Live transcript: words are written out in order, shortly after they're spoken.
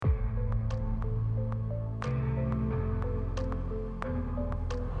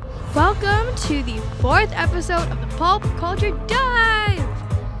Welcome to the fourth episode of the Pulp Culture Dive!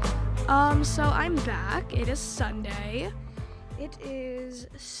 So I'm back. It is Sunday. It is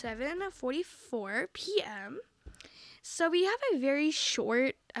 7:44 p.m. So we have a very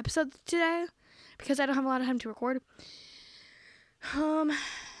short episode today because I don't have a lot of time to record. I've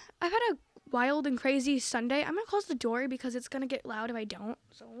had a wild and crazy Sunday. I'm gonna close the door because it's gonna get loud if I don't.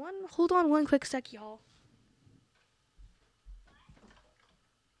 So hold on one quick sec, y'all.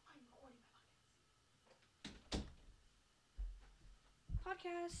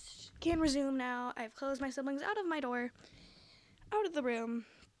 Podcast can resume now. I've closed my siblings out of my door, out of the room.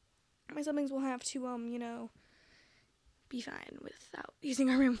 My siblings will have to, be fine without using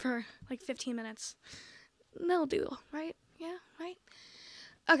our room for like 15 minutes. They'll do, right? Yeah, right?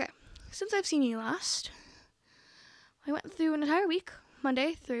 Okay, since I've seen you last, I went through an entire week,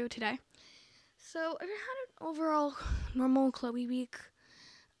 Monday through today. So I had an overall normal Chloe week.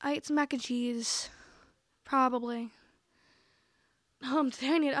 I ate some mac and cheese, probably. Today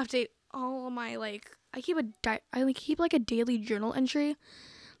I need to update all of my, I keep a daily journal entry,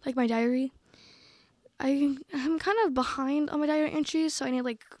 like my diary. I'm kind of behind on my diary entries, so I need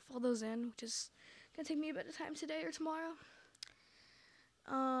to, fill those in, which is going to take me a bit of time today or tomorrow.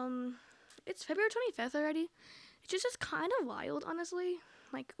 It's February 25th already. It's just kind of wild, honestly.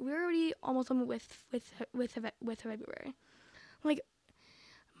 We're already almost done with February.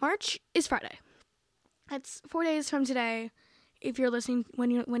 March is Friday. It's 4 days from today. If you're listening when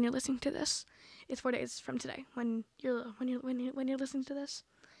you're listening to this, it's 4 days from today when you're listening to this.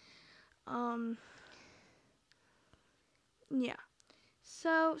 Yeah.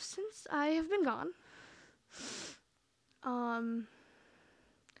 So since I have been gone, really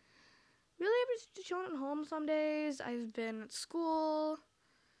I've just chilling at home some days. I've been at school.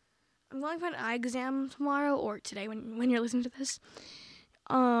 I'm going for an eye exam tomorrow or today when you're listening to this.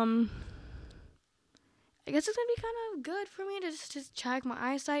 I guess it's going to be kind of good for me to just check my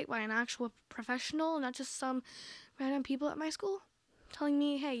eyesight by an actual professional, not just some random people at my school telling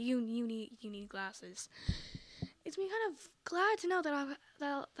me, hey, you need glasses. It's me kind of glad to know that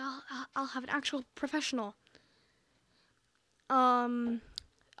I'll have an actual professional.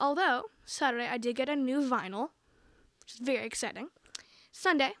 Although, Saturday I did get a new vinyl, which is very exciting.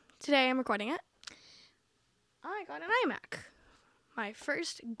 Sunday, today I'm recording it, I got an iMac, my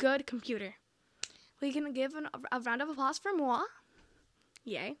first good computer. We can give a round of applause for moi.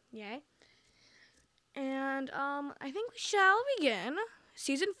 Yay. And, I think we shall begin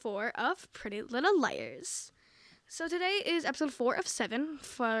season 4 of Pretty Little Liars. So today is episode 4 of 7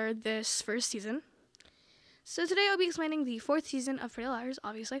 for this first season. So today I'll be explaining the 4th season of Pretty Liars,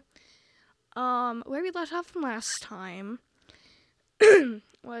 obviously. Where we left off from last time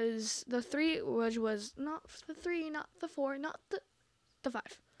was the 3, which was not the 3, not the 4, not the 5.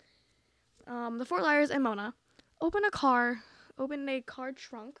 The 4 liars and Mona open a car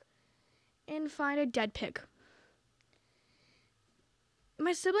trunk and find a dead pig.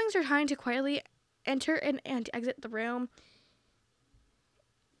 My siblings are trying to quietly enter and exit the room.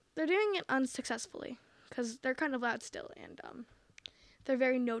 They're doing it unsuccessfully because they're kind of loud still and they're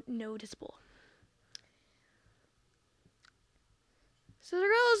very noticeable. So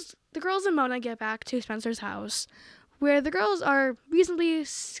the girls and Mona get back to Spencer's house, where the girls are reasonably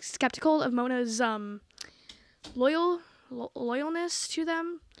skeptical of Mona's loyalness to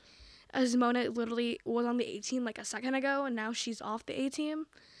them, as Mona literally was on the A team like a second ago, and now she's off the A team,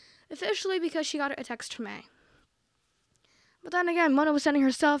 officially because she got a text from A. But then again, Mona was sending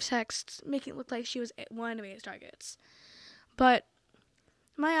herself texts, making it look like she was one of A's targets. But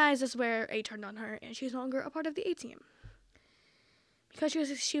in my eyes, that's where A turned on her, and she's no longer a part of the A team. Because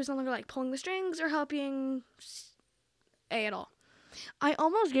she was no longer pulling the strings or helping A at all. I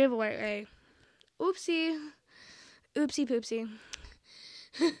almost gave away A. Oopsie poopsie.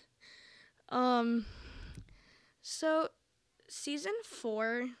 So season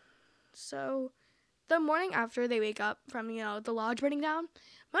 4. So the morning after they wake up from the lodge burning down,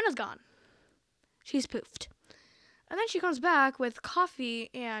 Mona's gone. She's poofed, and then she comes back with coffee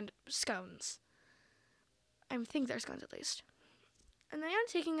and scones. I think they're scones at least. And then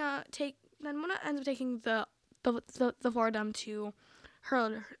Then Mona ends up taking the 4 of them to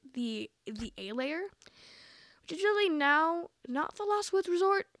the A layer, which is really now not the Lost Woods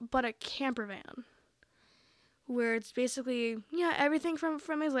Resort, but a camper van, where it's basically everything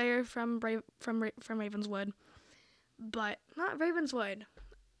from his lair from Ravenswood, but not Ravenswood.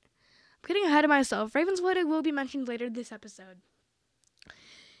 I'm getting ahead of myself. Ravenswood will be mentioned later this episode.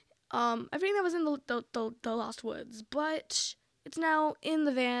 Everything that was in the Lost Woods, but it's now in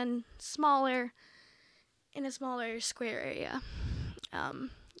the van, in a smaller square area.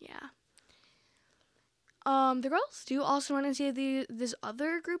 Yeah. The girls do also run into this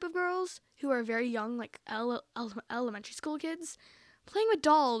other group of girls who are very young, like elementary school kids, playing with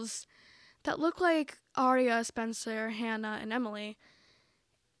dolls that look like Aria, Spencer, Hannah, and Emily,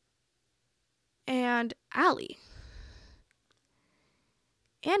 and Allie,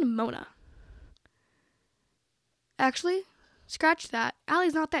 and Mona. Actually, scratch that.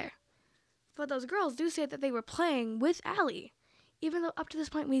 Allie's not there. But those girls do say that they were playing with Allie, even though up to this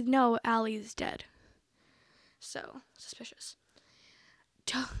point we know Allie's dead. So, suspicious.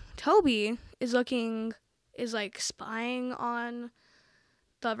 Toby is like spying on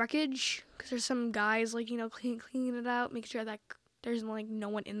the wreckage because there's some guys like, cleaning it out, make sure that there's like no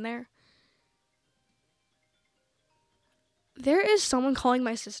one in there. There is someone calling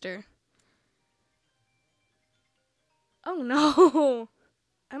my sister. Oh no.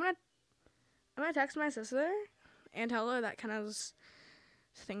 I'm gonna text my sister and tell her that kind of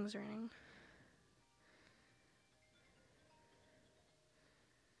thing's ringing.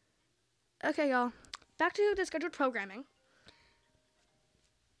 Okay, y'all. Back to the scheduled programming.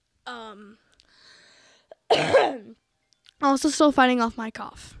 Also still fighting off my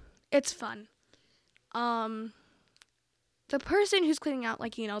cough. It's fun. The person who's cleaning out,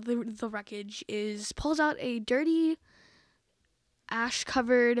 the wreckage pulls out a dirty,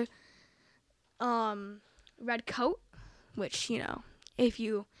 ash-covered, red coat, which, if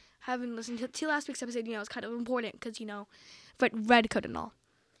you haven't listened to last week's episode, it's kind of important because, red coat and all.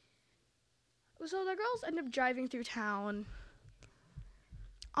 So the girls end up driving through town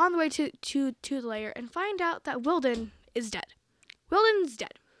on the way to the lair and find out that Wilden is dead. Wilden's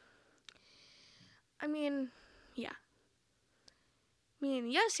dead. I mean, yeah.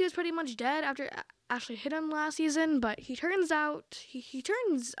 Yes, he was pretty much dead after Ashley hit him last season, but he turns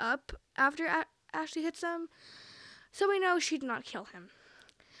up after Ashley hits him, so we know she did not kill him.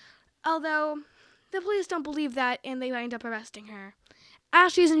 Although, the police don't believe that, and they wind up arresting her.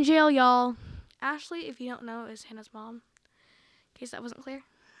 Ashley's in jail, y'all. Ashley, if you don't know, is Hannah's mom. In case that wasn't clear.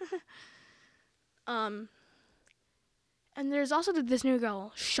 And there's also this new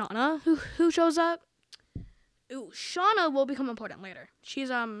girl, Shauna, who shows up. Ooh, Shauna will become important later.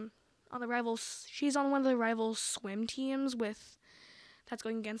 She's on one of the rival swim teams that's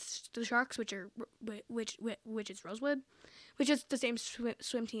going against the Sharks, which is Rosewood, which is the same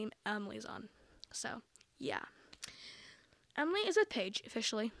swim team Emily's on. So, yeah. Emily is with Paige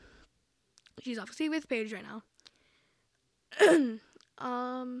officially. She's obviously with Paige right now.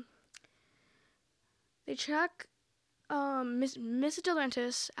 They check Mrs.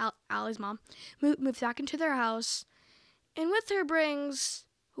 DeLaurentis, Allie's mom, moves back into their house, and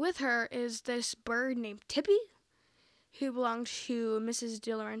with her is this bird named Tippy, who belonged to Mrs.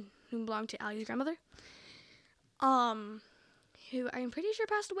 DeLaurentis, who belonged to Allie's grandmother, who I'm pretty sure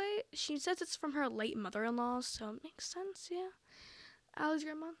passed away. She says it's from her late mother-in-law, so it makes sense, yeah. Allie's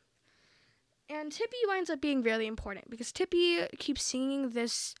grandma. And Tippy winds up being really important because Tippy keeps singing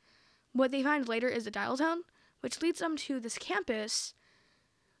this, what they find later is a dial tone, which leads them to this campus,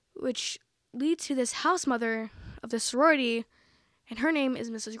 which leads to this house mother of the sorority, and her name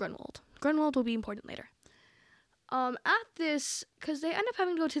is Mrs. Grunwald. Grunwald will be important later. Because they end up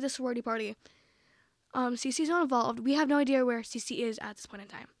having to go to the sorority party, Cece's not involved. We have no idea where Cece is at this point in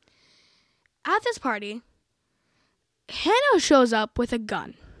time. At this party, Hannah shows up with a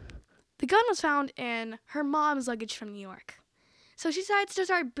gun. The gun was found in her mom's luggage from New York. So she decides to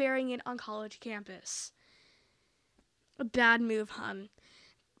start burying it on college campus. A bad move, hun.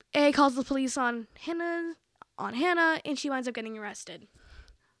 A calls the police on Hannah, and she winds up getting arrested.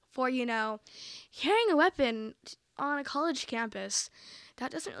 For, carrying a weapon on a college campus,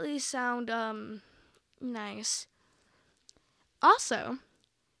 that doesn't really sound, nice. Also,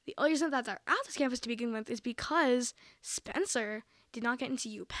 the only reason that they're at this campus to begin with is because Spencer did not get into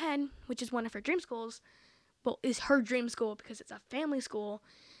UPenn, which is one of her dream schools. Well, is her dream school because it's a family school.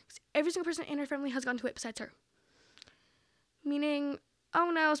 Every single person in her family has gone to it besides her. Meaning, oh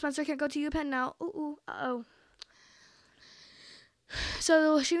no, Spencer can't go to UPenn now. Ooh, uh-oh.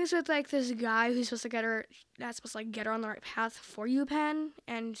 So she was with this guy who's supposed to get her on the right path for UPenn,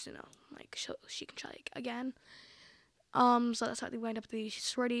 and she can try again. So that's how they wind up at the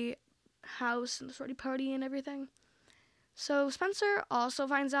sorority house and the sorority party and everything. So Spencer also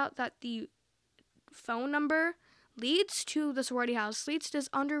finds out that the phone number leads to the sorority house, leads to this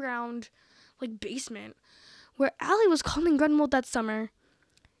underground basement where Allie was calling Grunwald that summer,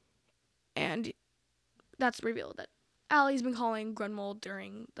 and that's revealed that Allie's been calling Grunwald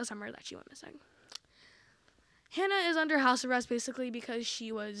during the summer that she went missing. Hannah is under house arrest basically because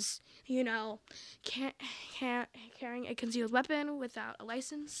she was, carrying a concealed weapon without a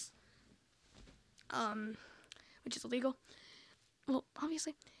license, which is illegal. Well,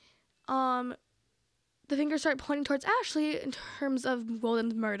 obviously. The fingers start pointing towards Ashley in terms of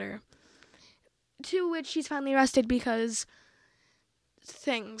Wilden's murder, to which she's finally arrested because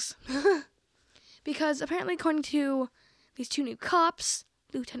because apparently, according to these two new cops,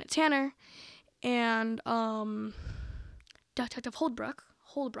 Lieutenant Tanner and Detective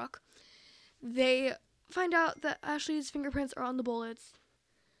Holbrook, they find out that Ashley's fingerprints are on the bullets,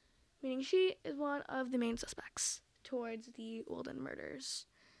 meaning she is one of the main suspects towards the Wilden murders.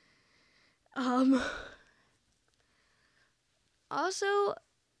 Also,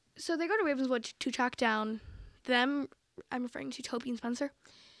 so they go to Ravenswood to track down them. I'm referring to Toby and Spencer.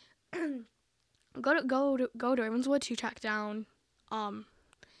 go to Ravenswood to track down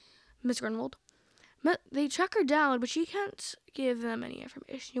Miss Grunwald. They track her down, but she can't give them any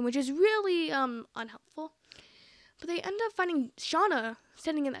information, which is really unhelpful. But they end up finding Shauna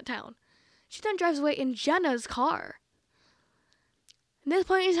standing in that town. She then drives away in Jenna's car. At this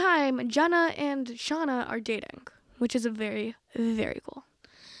point in time, Jenna and Shauna are dating, which is a very, very cool.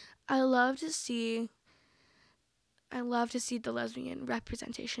 I love to see the lesbian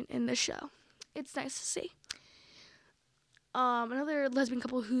representation in this show. It's nice to see. Another lesbian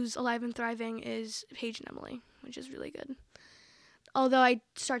couple who's alive and thriving is Paige and Emily, which is really good. Although I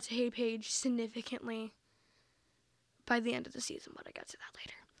start to hate Paige significantly by the end of the season, but I get to that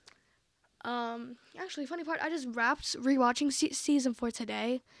later. Actually, funny part, I just wrapped rewatching season 4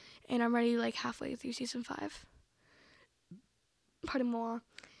 today, and I'm already like halfway through season 5. Pardon moi.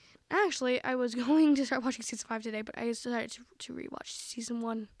 Actually, I was going to start watching season 5 today, but I decided to rewatch season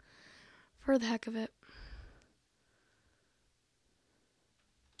 1 for the heck of it.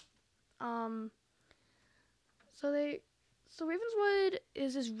 So Ravenswood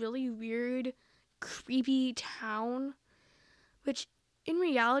is this really weird, creepy town, which in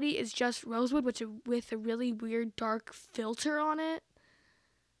reality is just Rosewood, with a really weird dark filter on it.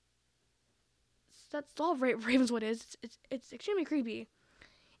 That's all Ravenswood is. It's extremely creepy.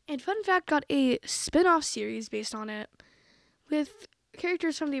 And fun fact, got a spin-off series based on it with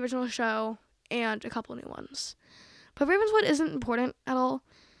characters from the original show and a couple new ones. But Ravenswood isn't important at all.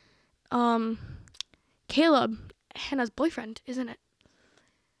 Caleb, Hannah's boyfriend, isn't it?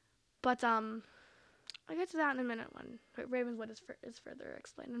 But I'll get to that in a minute when Ravenswood is further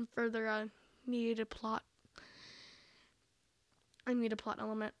explained and further needed a plot. I need a plot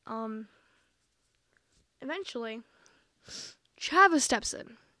element. Eventually, Travis steps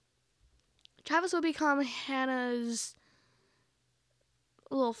in. Travis will become Hannah's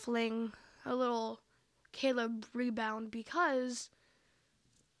little fling, a little Caleb rebound, because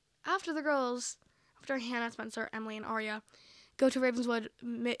after Hannah, Spencer, Emily, and Arya go to Ravenswood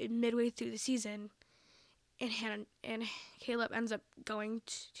midway through the season, and Caleb ends up going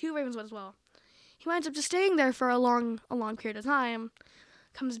to Ravenswood as well. He winds up just staying there for a long period of time,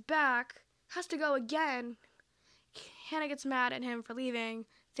 comes back, has to go again. Hannah gets mad at him for leaving.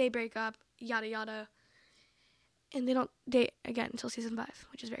 They break up, yada yada. And they don't date again until season 5,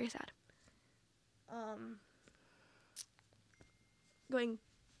 which is very sad. Going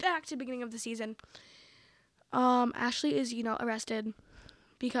back to the beginning of the season, Ashley is, arrested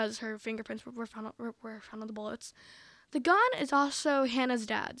because her fingerprints were found on the bullets. The gun is also Hannah's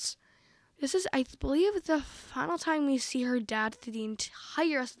dad's. This is, I believe, the final time we see her dad through the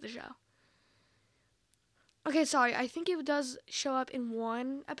entire rest of the show. Okay, sorry, I think it does show up in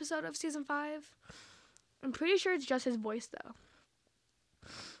one episode of season 5. I'm pretty sure it's just his voice, though.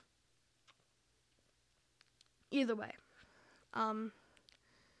 Either way.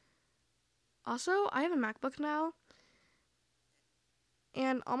 Also, I have a MacBook now.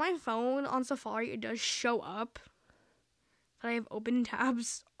 And on my phone, on Safari, it does show up that I have open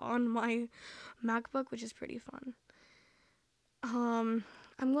tabs on my MacBook, which is pretty fun.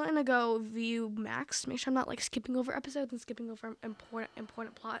 I'm going to go view Max, make sure I'm not skipping over episodes and skipping over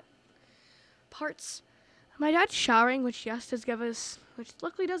important plot parts. My dad's showering, which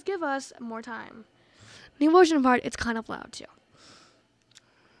luckily does give us more time. The emotion part, it's kind of loud too.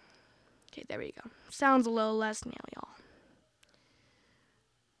 Okay, there we go. Sounds a little less now, y'all.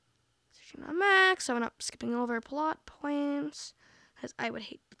 Searching on Max, so I'm not skipping over plot points, because I would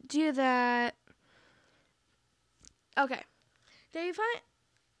hate to do that. Okay. They find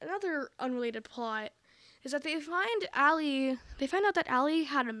another unrelated plot is that they find out that Allie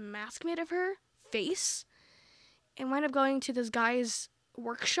had a mask made of her face and wind up going to this guy's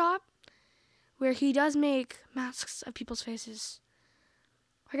workshop where he does make masks of people's faces.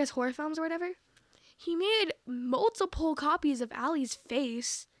 I guess horror films or whatever. he made multiple copies of Allie's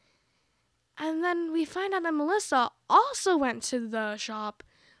face. And then we find out that Melissa also went to the shop.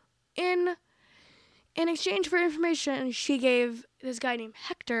 In exchange for information, she gave this guy named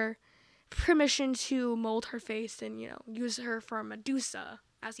Hector permission to mold her face and, use her for Medusa,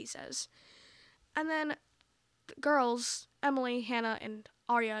 as he says. And then the girls, Emily, Hannah, and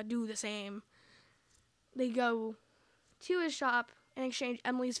Arya, do the same. They go to his shop and exchange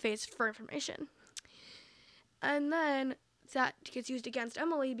Emily's face for information. And then that gets used against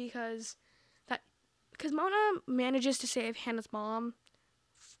Emily because Mona manages to save Hannah's mom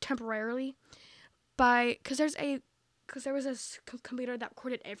temporarily because there was this computer that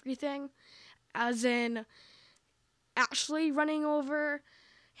recorded everything, as in Ashley running over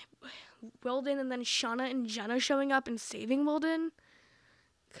Wilden and then Shauna and Jenna showing up and saving Wilden,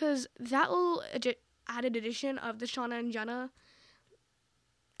 because that little added addition of the Shauna and Jenna,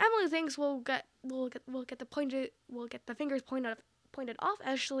 Emily thinks we'll get the fingers pointed off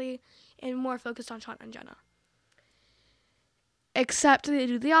Ashley and more focused on Shauna and Jenna. Except they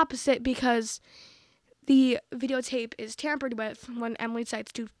do the opposite, because the videotape is tampered with when Emily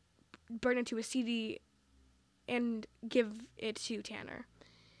decides to burn into a CD and give it to Tanner.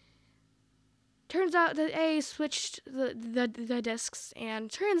 Turns out that A switched the discs, and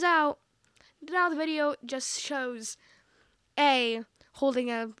turns out now the video just shows A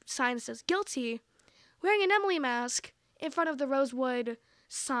holding a sign that says guilty, wearing an Emily mask in front of the Rosewood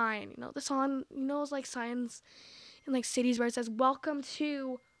sign. The sign, those like signs in like cities where it says welcome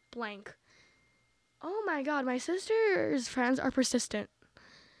to blank. Oh my god, my sister's friends are persistent.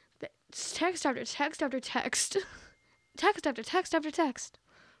 Text after text after text. Text after text after text.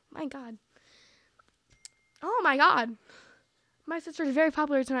 My god. Oh my god. My sister is very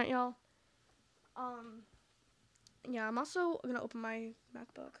popular tonight, y'all. Yeah, I'm also gonna open my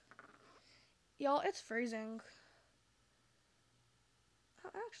MacBook. Y'all, it's freezing. Oh,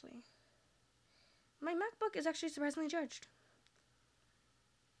 actually, my MacBook is actually surprisingly charged.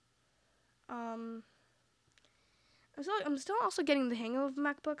 I'm still also getting the hang of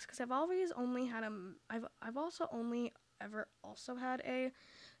MacBooks, because I've always only had I've also only ever also had a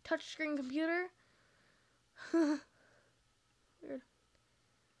touchscreen computer. Weird.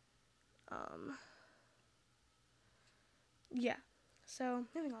 Yeah. So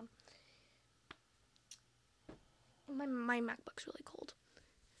moving on. My MacBook's really cold.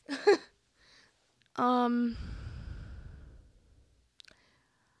 My mind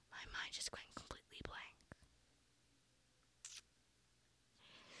just went completely blank.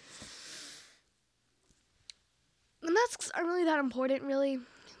 And that's not really that important, really.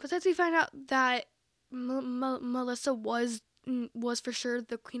 But since we find out that Melissa was for sure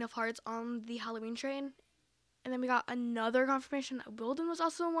the Queen of Hearts on the Halloween train, and then we got another confirmation that Wilden was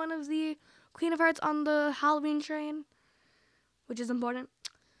also one of the Queen of Hearts on the Halloween train, which is important.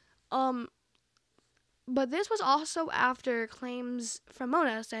 But this was also after claims from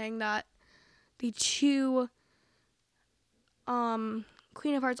Mona saying that the two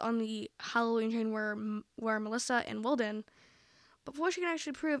Queen of Hearts on the Halloween train were Melissa and Wilden. Before she can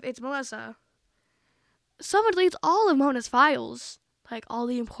actually prove it's Melissa, someone deletes all of Mona's files, like all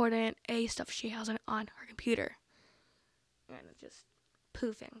the important A stuff she has on her computer, and it's just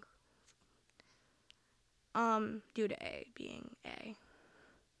poofing. Due to A being A.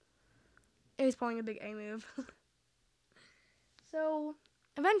 A's pulling a big A move. So,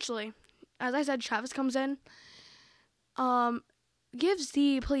 eventually, as I said, Travis comes in, gives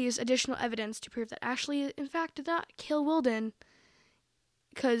the police additional evidence to prove that Ashley, in fact, did not kill Wilden,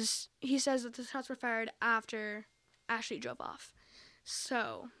 because he says that the shots were fired after Ashley drove off.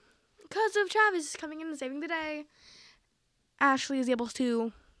 So, because of Travis coming in and saving the day, Ashley is able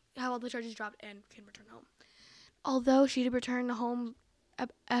to have all the charges dropped and can return home. Although she did return home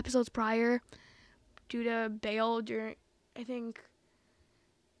episodes prior due to bail due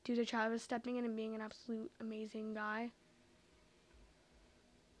to Travis stepping in and being an absolute amazing guy.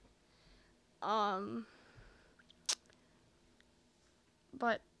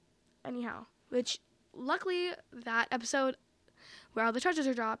 But anyhow, which luckily that episode where all the charges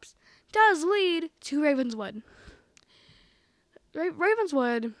are dropped does lead to Ravenswood.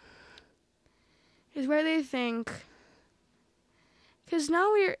 Ravenswood is where they think, because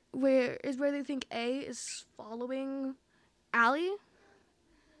now where they think A is following Allie.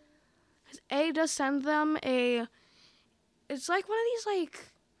 Because A does send them it's like one of these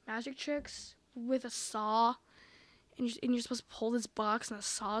like magic tricks with a saw, and you're supposed to pull this box and a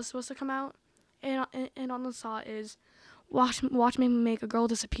saw is supposed to come out, and on the saw is watch me make a girl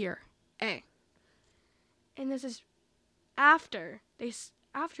disappear. A. And this is after A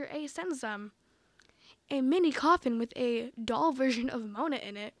sends them a mini coffin with a doll version of Mona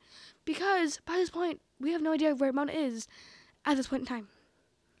in it, because by this point, we have no idea where Mona is at this point in time.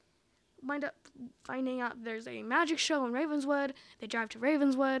 Wind up finding out there's a magic show in Ravenswood. They drive to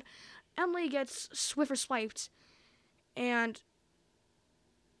Ravenswood. Emily gets Swiffer swiped, and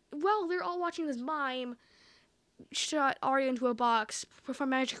well, they're all watching this mime shot Arya into a box, perform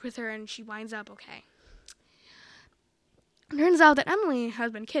magic with her, and she winds up okay. It turns out that Emily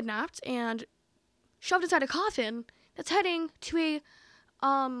has been kidnapped and shoved inside a coffin that's heading to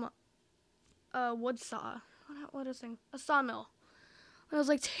a wood saw. What is this thing? A sawmill. It was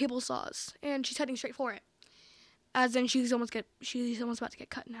like table saws, and she's heading straight for it. As in, she's almost about to get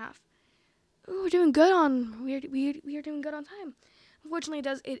cut in half. Ooh, we're doing good on we are doing good on time. Unfortunately,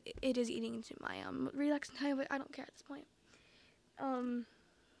 it is eating into my relaxing time, but I don't care at this point.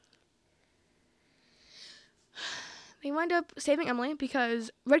 They wind up saving Emily because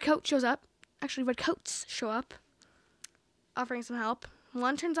redcoats show up, offering some help.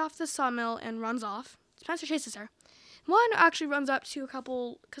 One turns off the sawmill and runs off. Spencer chases her. One actually runs up to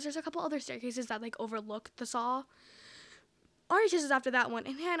because there's a couple other staircases that like overlook the saw. Arya chases after that one,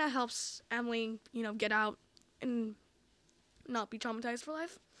 and Hannah helps Emily, get out and not be traumatized for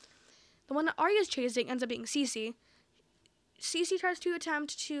life. The one that Arya's chasing ends up being Cece. Cece tries to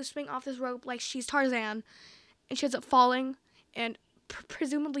attempt to swing off this rope like she's Tarzan, and she ends up falling and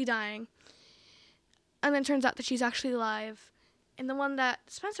presumably dying. And then turns out that she's actually alive. And the one that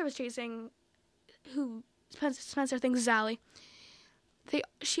Spencer was chasing, who Spencer thinks is Allie,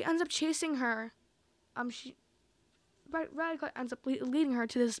 she ends up chasing her. Radcliffe ends up leading her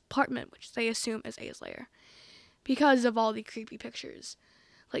to this apartment, which they assume is A's lair, because of all the creepy pictures,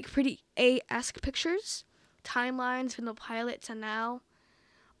 like pretty A-esque pictures, timelines from the pilot to now,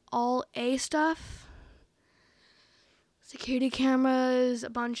 all A stuff, security cameras, a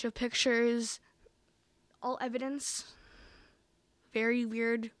bunch of pictures, all evidence, very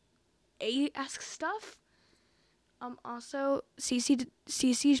weird A-esque stuff. Also,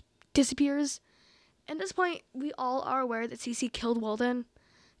 Cece disappears. At this point, we all are aware that Cece killed Walden,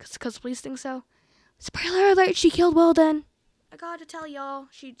 because police think so. Spoiler alert, she killed Walden. I gotta tell y'all,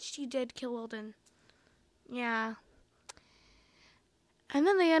 she did kill Walden. Yeah. And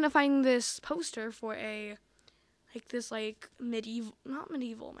then they end up finding this poster for not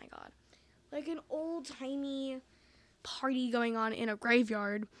medieval, oh my god. Like an old-timey party going on in a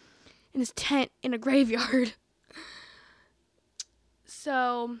graveyard. In this tent in a graveyard.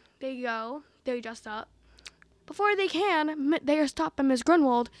 So, they dress up. Before they can, they are stopped by Miss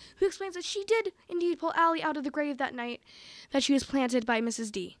Grunwald, who explains that she did indeed pull Allie out of the grave that night that she was planted by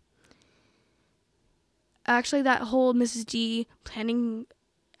Mrs. D. Actually, that whole Mrs. D planting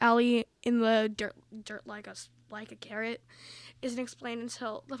Allie in the dirt like a carrot isn't explained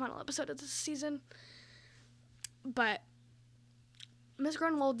until the final episode of this season. But Miss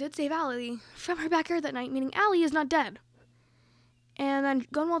Grunwald did save Allie from her backyard that night, meaning Allie is not dead. And then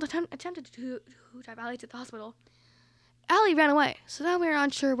Grunwald attempted to drive Allie to the hospital. Allie ran away, so now we're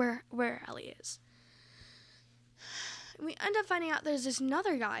unsure where Allie is. We end up finding out there's this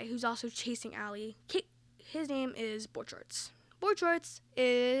another guy who's also chasing Allie. His name is Borchortz. Borchortz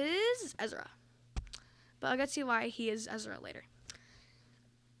is Ezra. But I'll get to why he is Ezra later.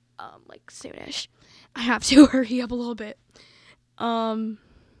 Soonish. I have to hurry up a little bit. So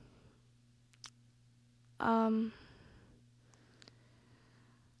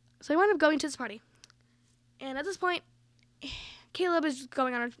I wound up going to this party. And at this point, Caleb is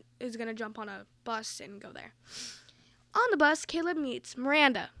going to jump on a bus and go there. On the bus, Caleb meets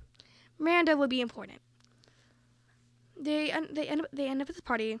Miranda. Miranda would be important. They end up at the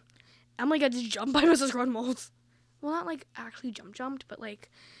party. Emily gets jumped by Mrs. Grunwald. Well, not like actually jumped, but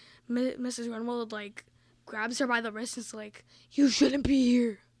like Mrs. Grunwald like grabs her by the wrist and is like, "You shouldn't be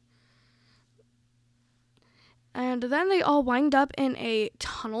here." And then they all wind up in a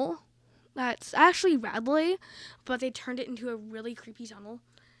tunnel that's actually Radley, but they turned it into a really creepy tunnel.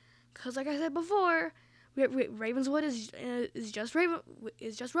 Because like I said before, Ravenswood is just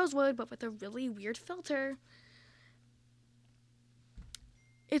Rosewood, but with a really weird filter.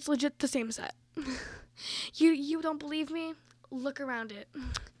 It's legit the same set. You don't believe me? Look around it.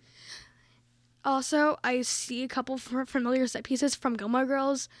 Also, I see a couple familiar set pieces from Gilmore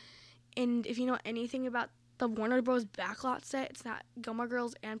Girls, and if you know anything about the Warner Bros. Backlot set, it's that Gilmore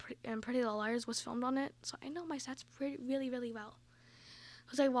Girls and Pretty Little Liars was filmed on it, so I know my sets really, really well.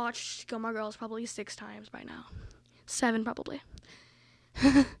 Because I watched Gilmore Girls probably 6 times by now. 7 probably.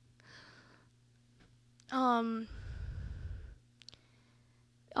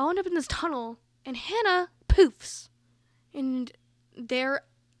 I'll end up in this tunnel, and Hannah poofs. And there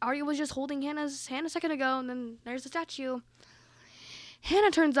Arya was just holding Hannah's hand a second ago, and then there's the statue.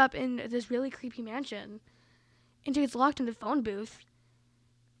 Hannah turns up in this really creepy mansion, and she gets locked in the phone booth.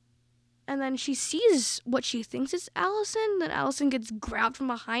 And then she sees what she thinks is Allison. Then Allison gets grabbed from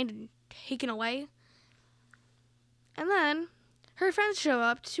behind and taken away. And then her friends show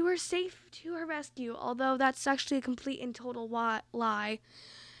up to her rescue, although that's actually a complete and total lie,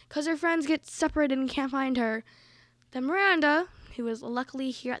 because her friends get separated and can't find her. Then Miranda, who is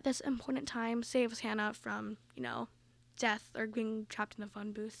luckily here at this important time, saves Hannah from, death or being trapped in the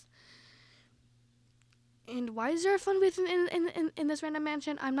phone booth. And why is there a phone booth in this random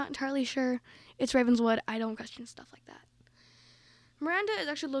mansion? I'm not entirely sure. It's Ravenswood. I don't question stuff like that. Miranda is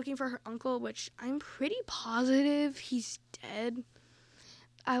actually looking for her uncle, which I'm pretty positive he's dead.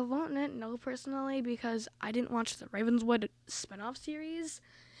 I won't know personally because I didn't watch the Ravenswood spinoff series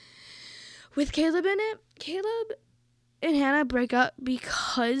with Caleb in it. Caleb and Hannah break up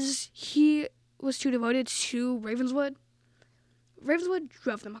because he was too devoted to Ravenswood. Ravenswood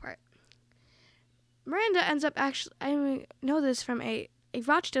drove them apart. Miranda ends up I know this from I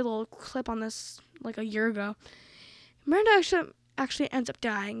watched a little clip on this like a year ago. Miranda actually ends up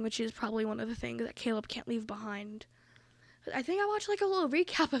dying, which is probably one of the things that Caleb can't leave behind. I think I watched like a little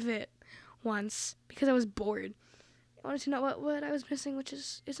recap of it once because I was bored. I wanted to know what I was missing, which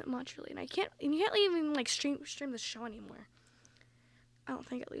isn't much really, and you can't even like stream the show anymore. I don't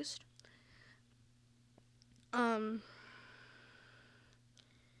think, at least.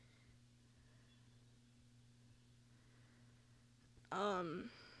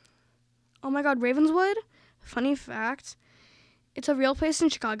 Oh my God, Ravenswood. Funny fact, it's a real place in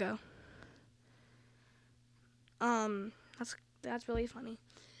Chicago. That's really funny.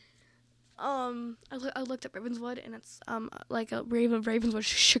 I looked up Ravenswood, and it's like a Ravenswood,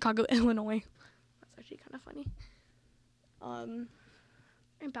 Chicago, Illinois. That's actually kind of funny. I'm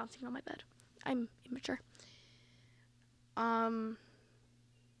bouncing on my bed. I'm immature.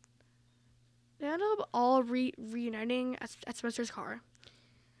 They end up all reuniting at Spencer's car.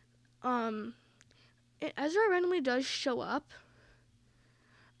 Ezra randomly does show up.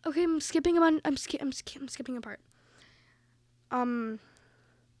 Okay, I'm skipping a part.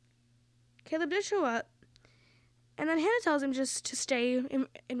 Caleb did show up, and then Hannah tells him just to stay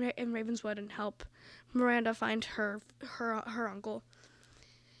in Ravenswood and help Miranda find her uncle.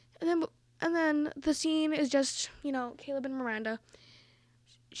 And then the scene is just, Caleb and Miranda.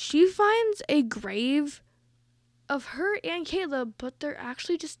 She finds a grave of her and Caleb, but they're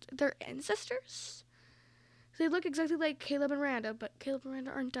actually just their ancestors. They look exactly like Caleb and Miranda, but Caleb and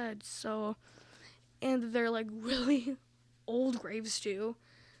Miranda aren't dead, so... And they're, like, really old graves, too.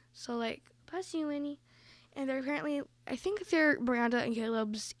 So, like, bless you, Winnie. And they're apparently... I think they're Miranda and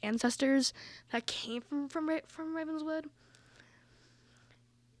Caleb's ancestors that came from Ravenswood.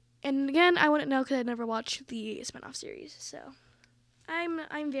 And, again, I wouldn't know because I never watched the spinoff series, so...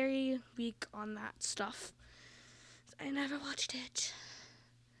 I'm very weak on that stuff. I never watched it.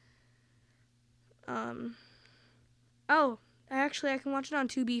 Oh, I can watch it on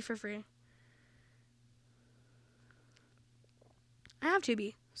Tubi for free. I have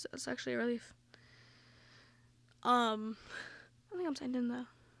Tubi, so it's actually a relief. I think I'm signed in though.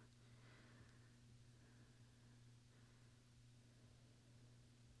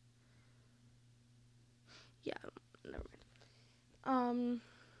 Yeah, never mind.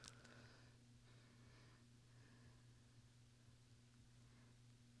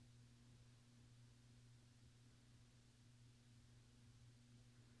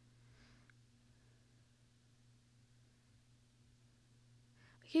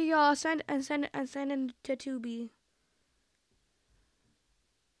 Okay, y'all, send in to Tubi.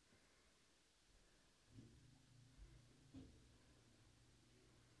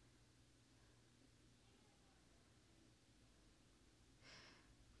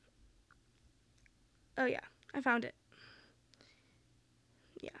 Oh yeah, I found it.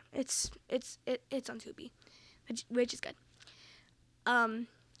 Yeah, it's on Tubi, which is good.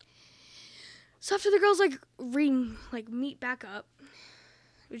 So after the girls meet back up,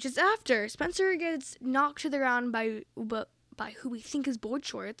 which is after Spencer gets knocked to the ground by who we think is Board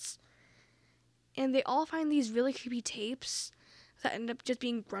Shorts, and they all find these really creepy tapes that end up just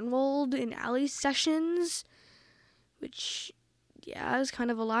being Grunwald and Allie's sessions, which, yeah, is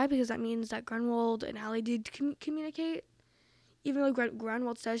kind of a lie because that means that Grunwald and Allie did communicate, even though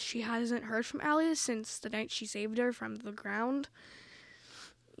Grunwald says she hasn't heard from Allie since the night she saved her from the ground.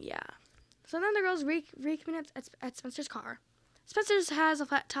 Yeah. So then the girls reconvene at Spencer's car. Spencer's has a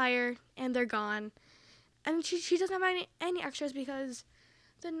flat tire, and they're gone. And she doesn't have any extras because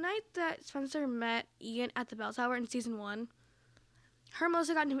the night that Spencer met Ian at the bell tower in season 1, her and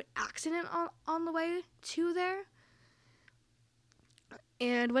Melissa got into an accident on the way to there.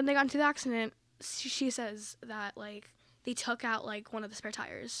 And when they got into the accident, she says that, like, they took out, like, one of the spare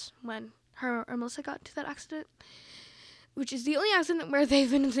tires when her and Melissa got into that accident, which is the only accident where they've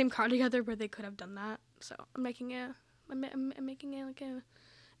been in the same car together where they could have done that. So I'm making a like a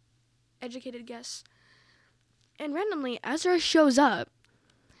educated guess. And randomly, Ezra shows up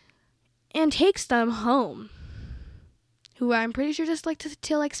and takes them home, who I'm pretty sure just like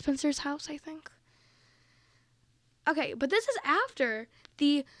to like Spencer's house, I think. Okay, but this is after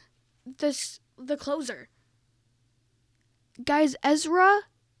the closer. Guys, Ezra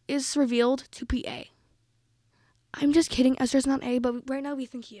is revealed to be A. I'm just kidding. Ezra's not A, but right now we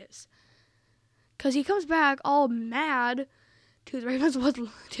think he is. Because he comes back all mad to the Ravenswood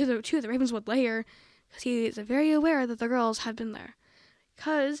lair, because he is very aware that the girls have been there.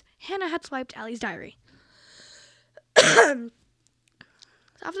 Because Hannah had swiped Allie's diary. So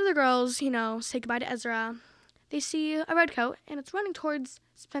after the girls, say goodbye to Ezra, they see a red coat, and it's running towards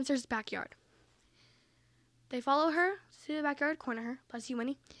Spencer's backyard. They follow her to the backyard, corner her, bless you,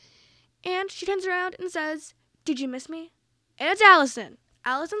 Winnie. And she turns around and says, "Did you miss me?" And it's Allison.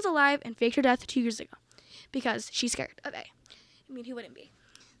 Allison's alive and faked her death 2 years ago because she's scared of A. I mean, who wouldn't be?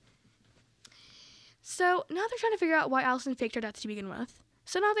 So now they're trying to figure out why Allison faked her death to begin with.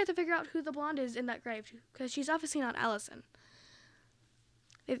 So now they have to figure out who the blonde is in that grave, because she's obviously not Allison.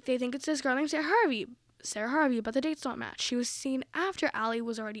 They think it's this girl named Sarah Harvey, but the dates don't match. She was seen after Allie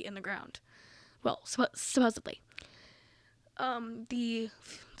was already in the ground. Well, supposedly. The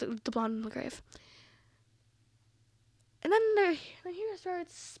blonde in the grave. And then here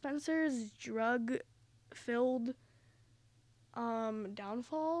starts Spencer's drug-filled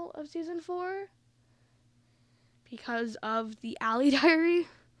downfall of season 4 because of the Allie diary.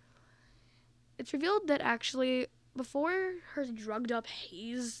 It's revealed that actually before her drugged up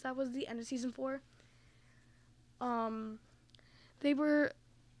haze, that was the end of season 4.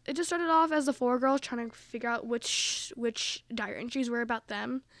 It just started off as the 4 girls trying to figure out which diary entries were about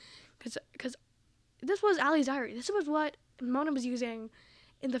them, because this was Allie's diary. This was what Mona was using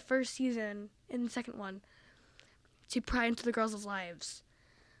in the first season, in the second one, to pry into the girls' lives.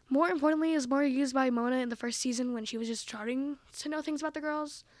 More importantly, it was more used by Mona in the first season when she was just starting to know things about the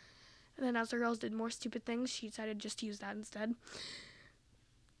girls. And then as the girls did more stupid things, she decided just to use that instead.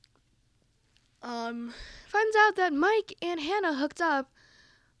 Finds out that Mike and Hannah hooked up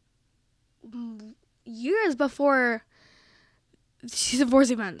years before season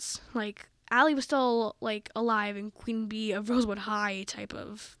 4's events. Like, Allie was still, like, alive and Queen Bee of Rosewood High type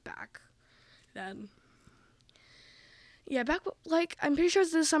of back then. Yeah, I'm pretty sure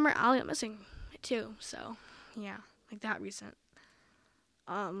it's this summer Allie went missing, too. So, yeah, like that recent.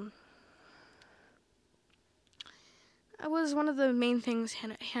 That was one of the main things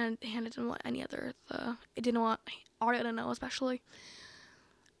Hannah didn't want it didn't want Arya to know, especially.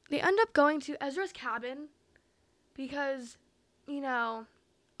 They end up going to Ezra's cabin because,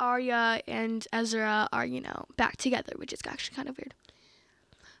 Arya and Ezra are, back together, which is actually kind of weird.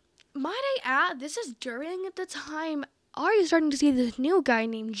 Might I add, this is during the time Arya's starting to see this new guy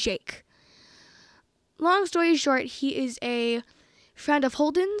named Jake. Long story short, he is a friend of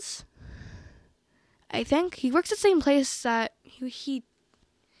Holden's. I think he works at the same place that he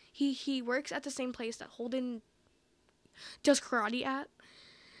works at the same place that Holden does karate at.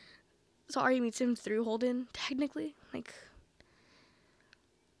 So Arya meets him through Holden, technically. Like,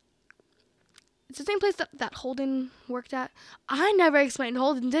 it's the same place that Holden worked at. I never explained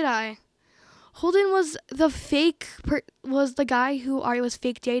Holden, did I? Holden was was the guy who Arya was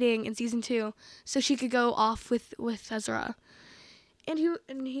fake dating in season 2, so she could go off with Ezra. And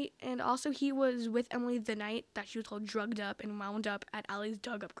he was with Emily the night that she was all drugged up and wound up at Allie's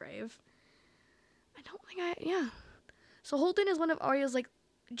dug up grave. So Holden is one of Arya's like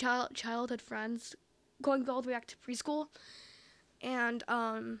childhood friends, going all the way back to preschool. And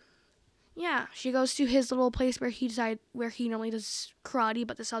she goes to his little place where he normally does karate,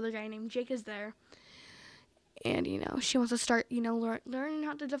 but this other guy named Jake is there. And she wants to start learn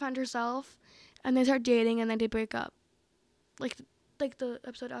how to defend herself, and they start dating, and then they break up. Like the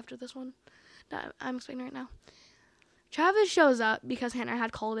episode after this one that I'm explaining right now. Travis shows up because Hannah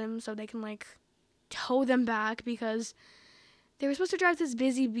had called him so they can tow them back, because they were supposed to drive this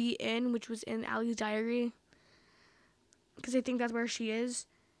Busy Bee Inn, which was in Allie's diary, because they think that's where she is.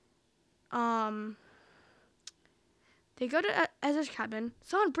 They go to Ezra's cabin.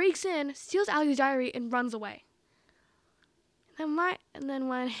 Someone breaks in, steals Allie's diary, and runs away. And then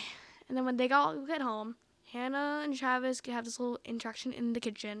when they get home, Hannah and Travis have this little interaction in the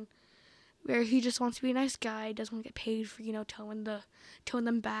kitchen. where he just wants to be a nice guy, doesn't want to get paid for, towing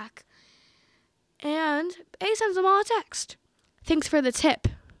them back. And A sends them all a text. Thanks for the tip,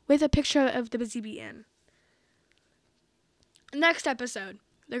 with a picture of the Busy Bee Inn. Next episode,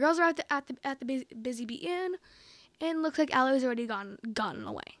 the girls are at the Busy Bee Inn, and looks like Allie's already gotten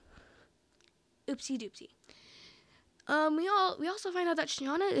away. Oopsie doopsie. We also find out that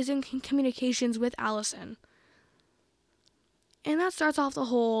Shauna is in communications with Allison, and that starts off the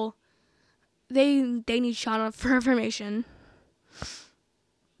whole. They need Shauna for information.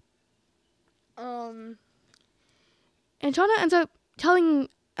 And Shauna ends up telling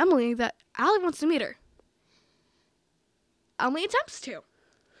Emily that Allie wants to meet her. Emily attempts to,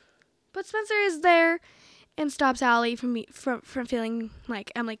 but Spencer is there and stops Allie from feeling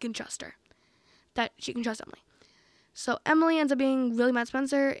like Emily can trust her, that she can trust Emily. So Emily ends up being really mad at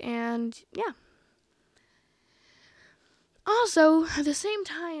Spencer, and yeah. Also, at the same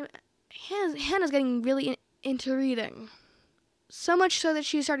time, Hannah's getting really into reading. So much so that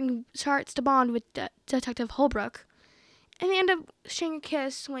she starts to bond with Detective Holbrook. And they end up sharing a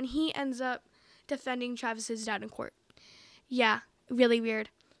kiss when he ends up defending Travis's dad in court. Yeah, really weird.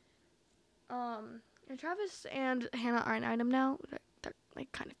 And Travis and Hannah are an item now. They're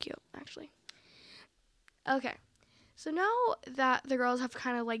like kind of cute, actually. Okay. So now that the girls have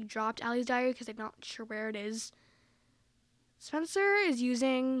kind of like dropped Allie's diary because they're not sure where it is, Spencer is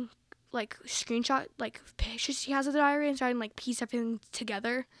using like screenshot like pictures she has of the diary and trying to like piece everything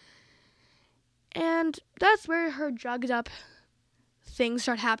together. And that's where her drugged up things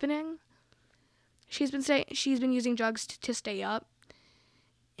start happening. She's been using drugs to stay up,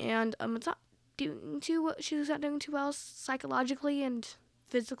 and it's not she's not doing too well psychologically and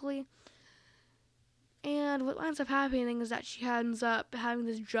physically. And what ends up happening is that she ends up having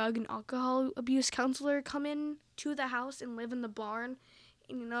this drug and alcohol abuse counselor come in to the house and live in the barn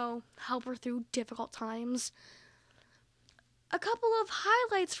and, help her through difficult times. A couple of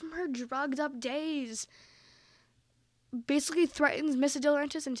highlights from her drugged up days. Basically threatens Miss De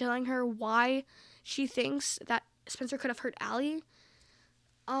Laurentiis and telling her why she thinks that Spencer could have hurt Allie.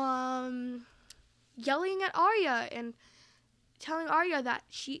 Yelling at Arya and telling Arya that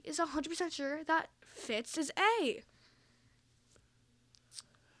she is 100% sure that Fitz is A.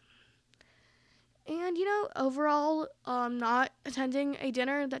 And, overall, not attending a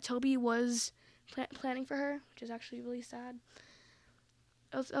dinner that Toby was planning for her, which is actually really sad.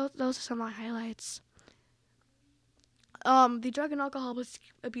 Those are some of my highlights. The drug and alcohol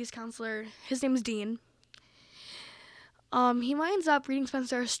abuse counselor, his name is Dean. He winds up reading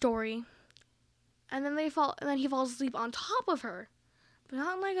Spencer a story, and then he falls asleep on top of her, but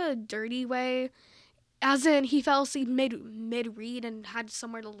not in like a dirty way. As in, he fell asleep mid read and had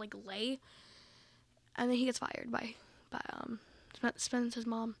somewhere to like lay, and then he gets fired by Spencer's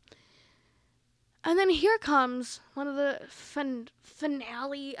mom. And then here comes one of the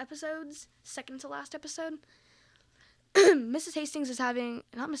finale episodes, second to last episode. Mrs. De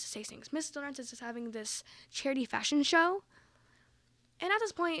Laurentiis is having this charity fashion show, and at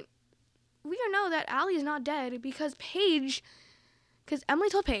this point, we don't know that Allie is not dead because Emily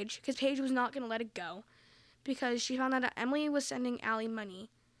told Paige, because Paige was not going to let it go, because she found out that Emily was sending Allie money.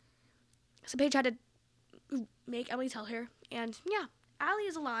 So Paige had to make Emily tell her, and yeah, Allie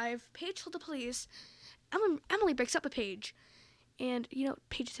is alive. Paige told the police. Emily breaks up with Paige, and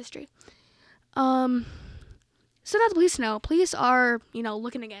Paige's history. So now the police know. Police are,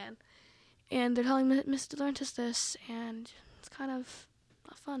 looking again, and they're telling Miss De Laurentiis this, and it's kind of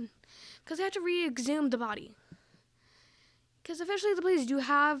not fun, because they have to re-exhume the body. Because officially the police do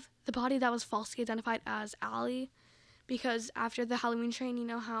have the body that was falsely identified as Allie, because after the Halloween train, you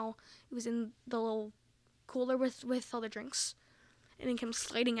know how it was in the little cooler with all the drinks, and then came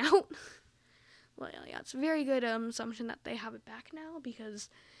sliding out. Well, yeah, it's a very good assumption that they have it back now, because,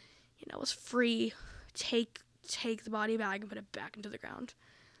 it was free. Take the body bag and put it back into the ground.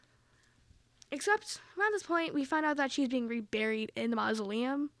 Except, around this point, we find out that she's being reburied in the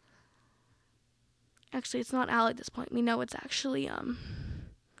mausoleum. Actually, it's not Allie at this point. We know it's actually,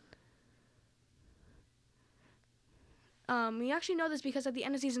 we actually know this because at the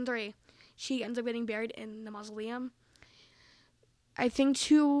end of season 3, she ends up getting buried in the mausoleum. I think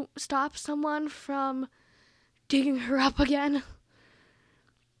to stop someone from digging her up again.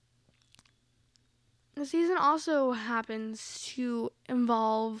 The season also happens to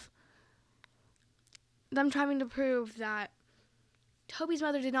involve them trying to prove that Toby's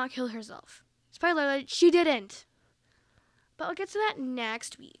mother did not kill herself. Spoiler alert, she didn't. But we'll get to that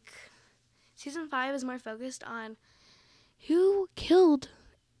next week. Season 5 is more focused on who killed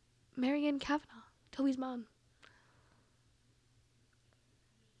Marianne Cavanaugh, Toby's mom.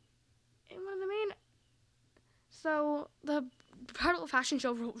 And one of the main, so the part of the fashion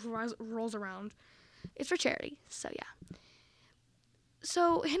show rolls around. It's for charity, so yeah.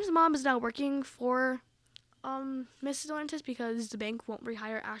 So Hannah's mom is now working for Mrs. Delantis because the bank won't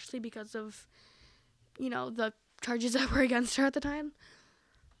rehire Ashley because of, the charges that were against her at the time.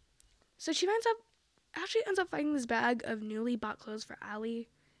 So Ashley ends up finding this bag of newly bought clothes for Allie.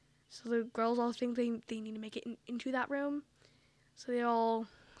 So the girls all think they need to make it into that room. So they all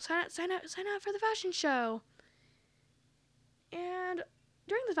sign out for the fashion show. And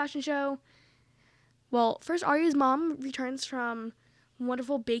during the fashion show, well, first Arya's mom returns from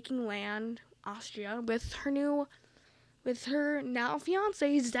wonderful baking land, Austria, with her now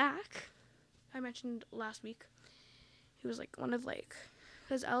fiance Zach. I mentioned last week. He was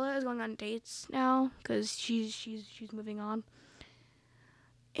because Ella is going on dates now because she's moving on.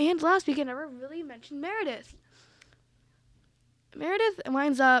 And last week I never really mentioned Meredith. Meredith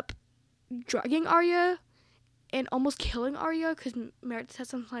winds up drugging Arya and almost killing Arya because Meredith had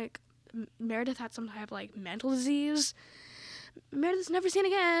some type of mental disease. Meredith's never seen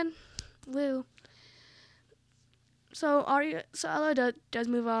again. Woo. So Ella does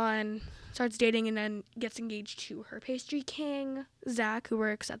move on, starts dating, and then gets engaged to her pastry king, Zach, who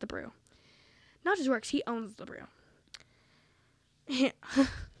works at the brew. Not just works, he owns the brew. Yeah,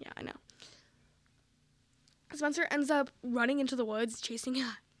 I know. Spencer ends up running into the woods, chasing,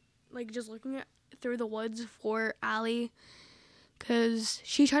 just looking through the woods for Allie, because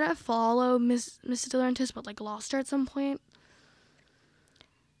she tried to follow Miss Delantis, but, lost her at some point.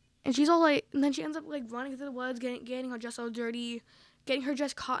 And she's all, and then she ends up, running through the woods, getting her dress all dirty, getting her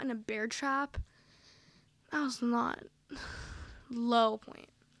dress caught in a bear trap. That was not low point.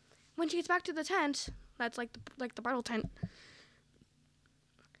 When she gets back to the tent, that's, the bridal tent,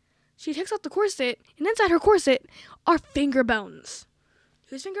 she takes off the corset, and inside her corset are finger bones.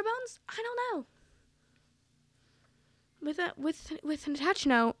 Whose finger bones? I don't know. With an attached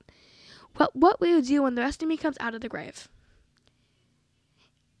note, what will you do when the rest of me comes out of the grave?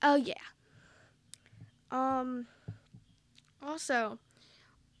 Oh, yeah. Also,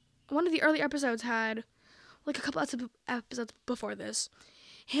 one of the early episodes had, a couple episodes before this,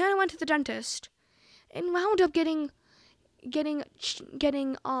 Hannah went to the dentist and wound up getting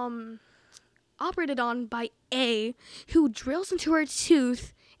operated on by A, who drills into her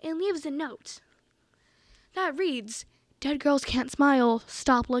tooth and leaves a note that reads, "Dead girls can't smile,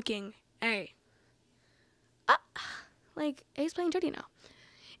 stop looking, A." A's playing dirty now.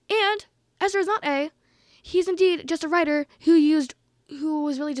 And Ezra is not A. He's indeed just a writer who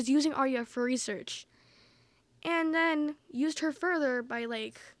was really just using Arya for research. And then used her further by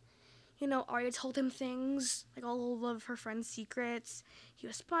Arya told him things, all of her friends' secrets. He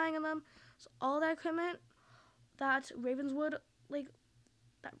was spying on them. So all that equipment that Ravenswood,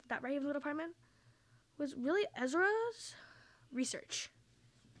 that Ravenswood apartment was really Ezra's research.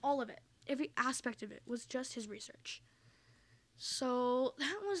 All of it. Every aspect of it was just his research. So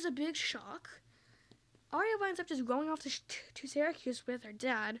that was a big shock. Arya winds up just going off to Syracuse with her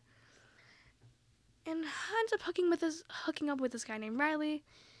dad, and ends up hooking up with this guy named Riley,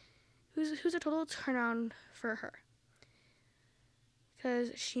 who's a total turnaround for her,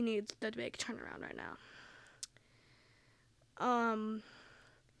 because she needs the big turnaround right now.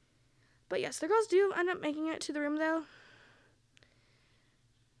 But yes, the girls do end up making it to the room though.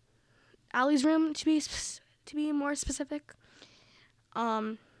 Allie's room, to be more specific.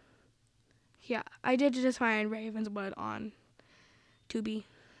 Yeah, I did just find Ravenswood on Tubi.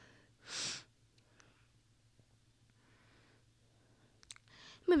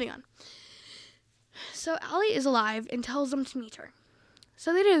 Moving on. So Allie is alive and tells them to meet her.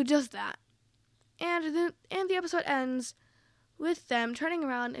 So they do just that. And the episode ends with them turning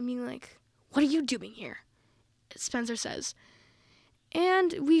around and being like, "What are you doing here?" Spencer says.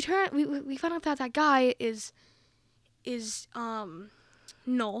 And we find out that guy is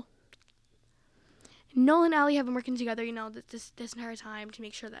Noel. Noel and Allie have been working together, this entire time to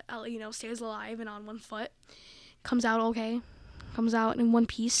make sure that Allie, stays alive and on one foot. Comes out okay. Comes out in one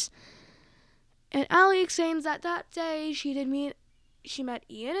piece. And Allie explains that day she met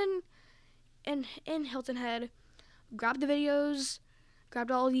Ian in Hilton Head, grabbed all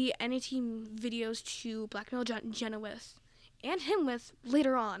the NAT videos to blackmail Jenna with, and him with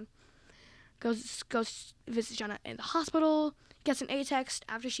later on. Goes visits Jenna in the hospital, gets an A text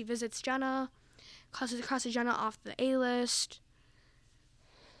after she visits Jenna, crosses Jenna off the A list,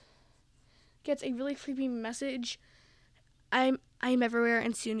 gets a really creepy message, I'm everywhere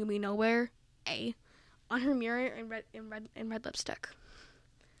and soon you'll be nowhere, A, on her mirror in red lipstick.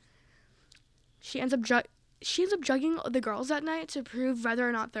 She ends up she ends up drugging the girls that night to prove whether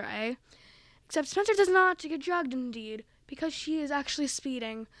or not they're A. Except Spencer does not get drugged, indeed, because she is actually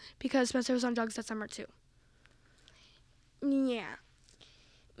speeding because Spencer was on drugs that summer too. Yeah.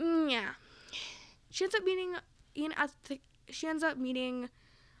 She ends up meeting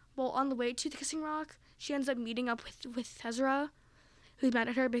well, on the way to the Kissing Rock, she ends up meeting up with Ezra, who's mad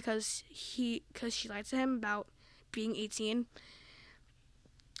at her because she lied to him about being 18.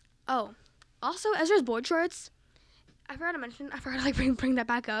 Oh, also Ezra's board shorts. I forgot to bring that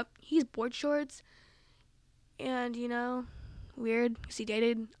back up. He's board shorts, and weird because he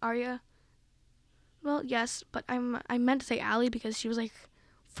dated Arya. Well, yes, but I meant to say Allie because she was like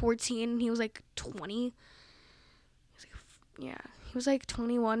 14 and he was like 20. He was like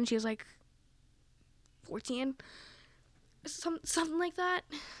 21. She was like 14. Something like that.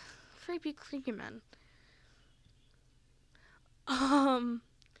 Creepy man.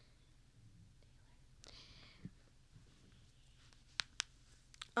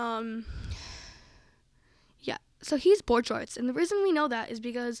 Yeah. So he's board shorts, and the reason we know that is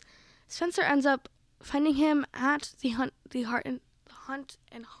because Spencer ends up finding him at the Hart and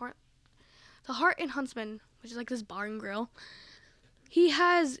Huntsman, which is like this bar and grill. He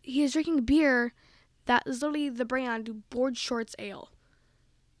is drinking beer that is literally the brand Board Shorts Ale.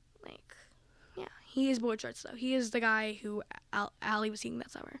 Like, yeah, he is Board Shorts though. He is the guy who Allie was seeing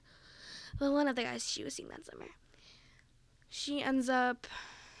that summer. Well, one of the guys she was seeing that summer. She ends up,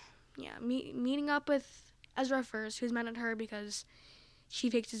 meeting up with Ezra first, who's mad at her because she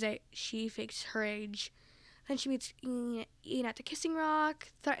faked her age. Then she meets Ian at the Kissing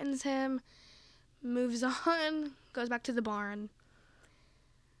Rock, threatens him, moves on, goes back to the barn.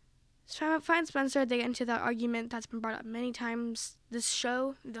 Finds Spencer. They get into that argument that's been brought up many times this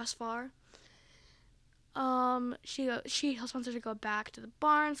show thus far. She tells Spencer to go back to the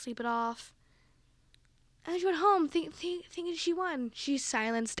barn, sleep it off. And then she went home thinking she won. She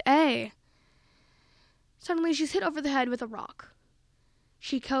silenced A. Suddenly she's hit over the head with a rock.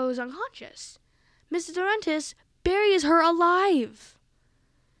 She goes unconscious. Mrs. Dorantis buries her alive.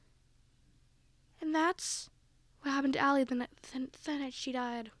 And that's what happened to Allie the night she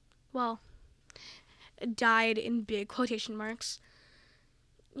died. Well, died in big quotation marks.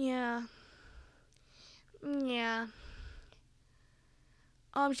 Yeah.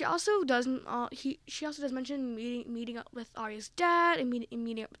 She also does mention meeting up with Arya's dad and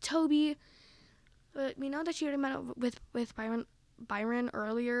meeting up with Toby. But we know that she already met up with Byron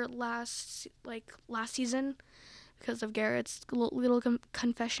earlier last season because of Garrett's little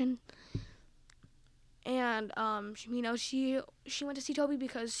confession. And she went to see Toby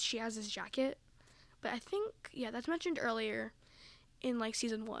because she has his jacket. But I think that's mentioned earlier in like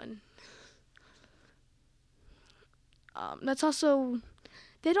season 1.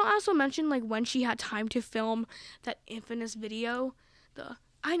 They don't also mention like when she had time to film that infamous video, the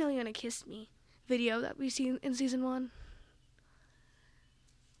 "I know you're gonna kiss me" video that we see in season 1.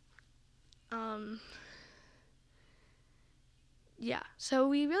 So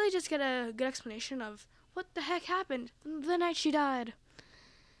we really just get a good explanation of what the heck happened the night she died.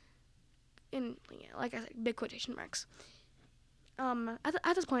 In, like I said, big quotation marks.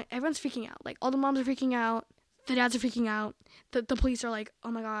 At this point, everyone's freaking out. Like, all the moms are freaking out. The dads are freaking out. The police are like,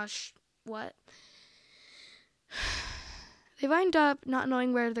 oh my gosh, what? They wind up not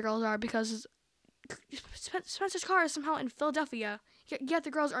knowing where the girls are because Spencer's car is somehow in Philadelphia, yet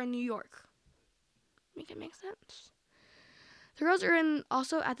the girls are in New York. Make it make sense? The girls are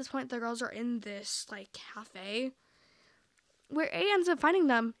at this point, in this, like, cafe where A ends up finding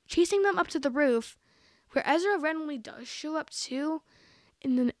them, chasing them up to the roof, where Ezra randomly does show up too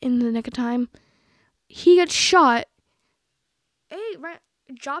in the nick of time. He gets shot. A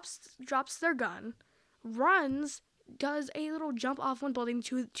drops their gun, runs, does a little jump off one building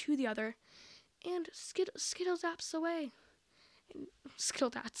to the other, and Skittle zaps away.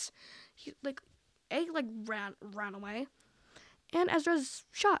 Skittle tats. A ran away. And Ezra's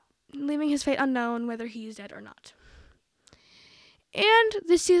shot, leaving his fate unknown whether he's dead or not. And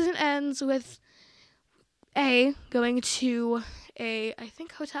this season ends with A going to a, I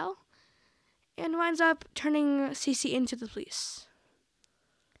think, hotel, and winds up turning Cece into the police.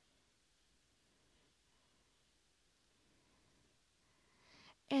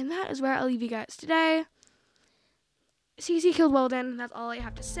 And that is where I'll leave you guys today. Cece killed Weldon. That's all I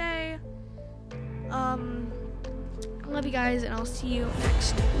have to say. I love you guys, and I'll see you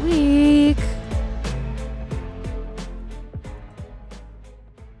next week.